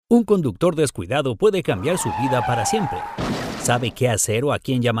Un conductor descuidado puede cambiar su vida para siempre. ¿Sabe qué hacer o a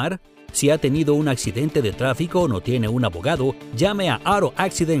quién llamar? Si ha tenido un accidente de tráfico o no tiene un abogado, llame a Auto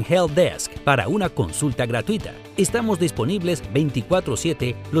Accident Help Desk para una consulta gratuita. Estamos disponibles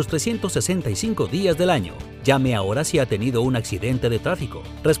 24/7 los 365 días del año. Llame ahora si ha tenido un accidente de tráfico.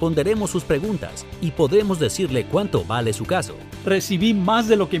 Responderemos sus preguntas y podremos decirle cuánto vale su caso. Recibí más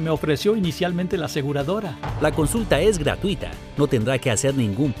de lo que me ofreció inicialmente la aseguradora. La consulta es gratuita. No tendrá que hacer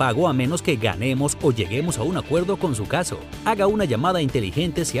ningún pago a menos que ganemos o lleguemos a un acuerdo con su caso. Haga una llamada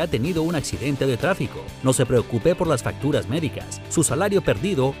inteligente si ha tenido un accidente de tráfico. No se preocupe por las facturas médicas, su salario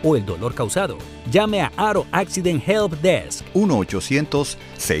perdido o el dolor causado. Llame a Auto Accident Help Desk.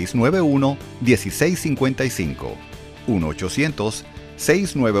 1-800-691-1655.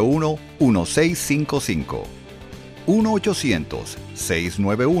 1-800-691-1655.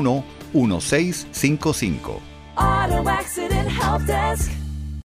 1-800-691-1655. Auto Accident Help Desk.